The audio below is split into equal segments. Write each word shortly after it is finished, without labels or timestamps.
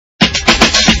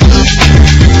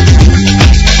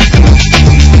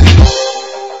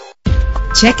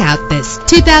Check out this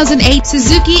 2008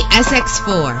 Suzuki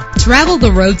SX4. Travel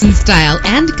the roads in style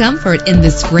and comfort in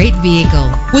this great vehicle.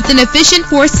 With an efficient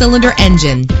 4-cylinder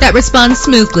engine that responds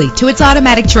smoothly to its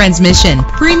automatic transmission,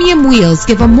 premium wheels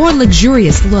give a more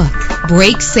luxurious look.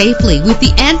 Brake safely with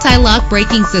the anti-lock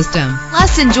braking system.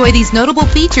 Plus, enjoy these notable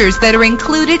features that are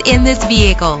included in this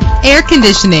vehicle: air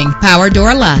conditioning, power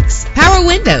door locks, power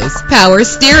windows, power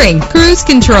steering, cruise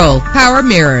control, power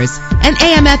mirrors, an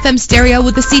AM/FM stereo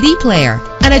with a CD player,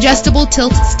 an adjustable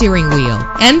tilt steering wheel.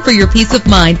 And for your peace of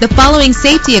mind, the following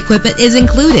safety equipment is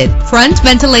included: front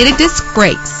ventilated disc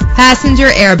brakes, passenger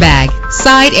airbag,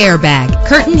 side airbag,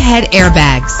 curtain head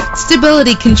airbags,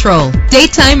 stability control,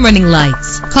 daytime running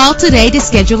lights. Call today to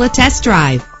schedule a test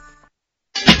drive.